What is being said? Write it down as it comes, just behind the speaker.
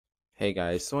Hey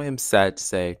guys, so I am sad to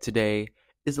say today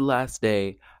is the last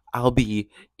day I'll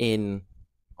be in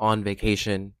on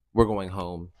vacation. We're going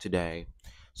home today.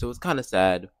 So it's kind of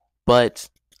sad, but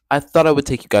I thought I would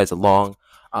take you guys along.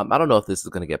 I don't know if this is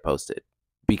going to get posted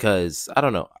because I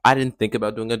don't know. I didn't think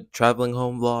about doing a traveling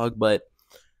home vlog, but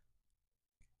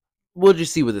we'll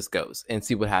just see where this goes and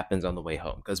see what happens on the way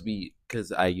home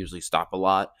because I usually stop a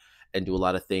lot and do a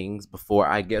lot of things before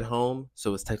I get home.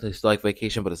 So it's technically still like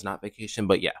vacation, but it's not vacation.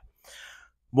 But yeah,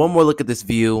 one more look at this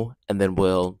view, and then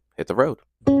we'll hit the road.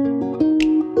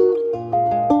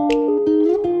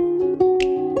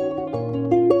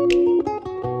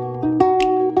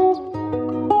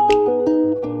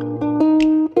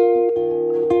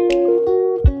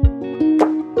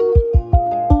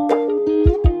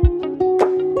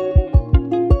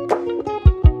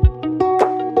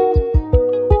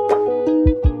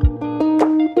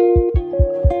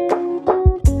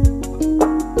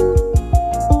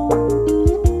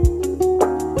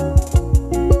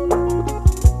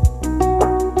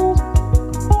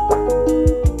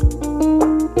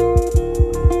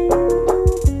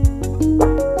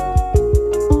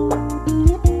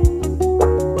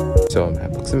 So I'm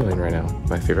at Books A Million right now,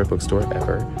 my favorite bookstore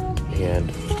ever, and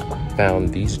found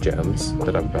these gems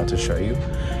that I'm about to show you.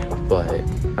 But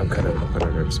I'm kind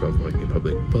of nervous about going in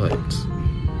public, but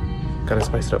gotta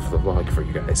spice it up for the vlog for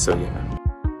you guys. So yeah.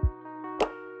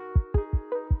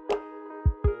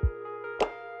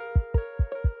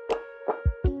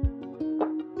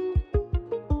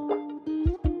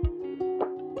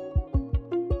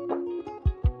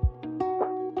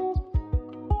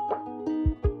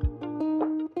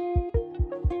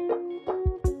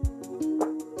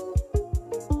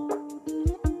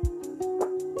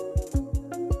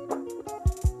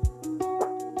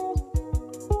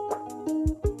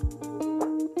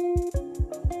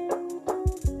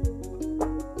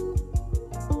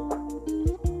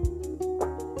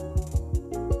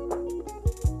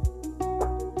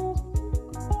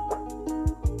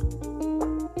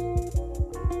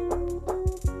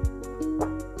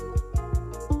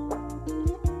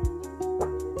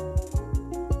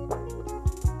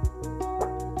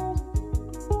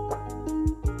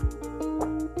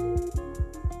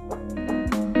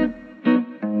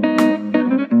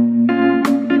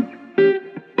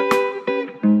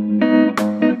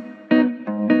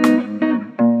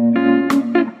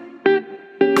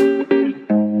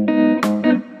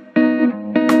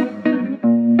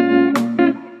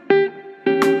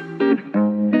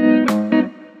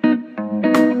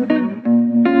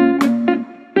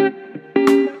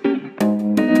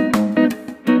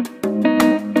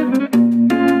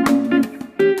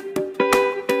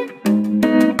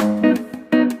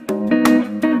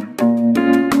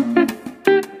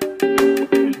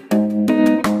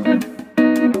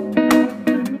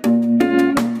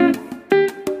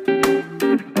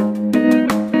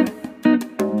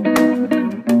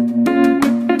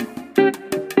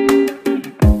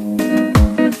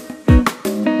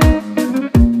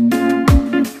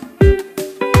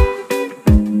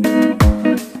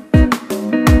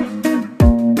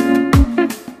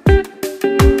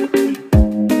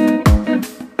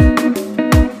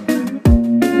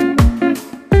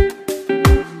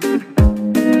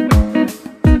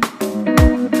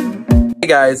 Hey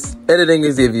guys, editing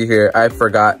is Xavier here. I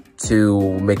forgot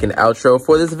to make an outro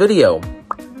for this video.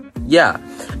 Yeah.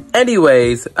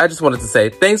 Anyways, I just wanted to say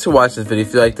thanks for watching this video.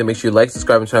 If you liked it, make sure you like,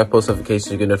 subscribe, and turn on post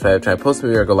notifications. You get notified every time I post a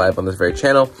video or go live on this very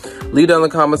channel. Leave down in the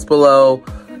comments below.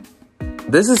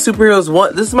 This is my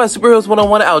Superheroes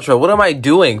 101 outro. What am I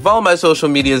doing? Follow my social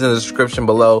medias in the description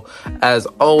below, as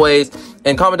always.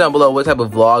 And comment down below what type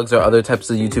of vlogs or other types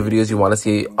of YouTube videos you want to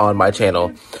see on my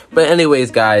channel. But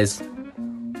anyways, guys,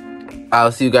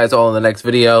 I'll see you guys all in the next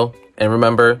video. And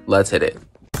remember, let's hit it.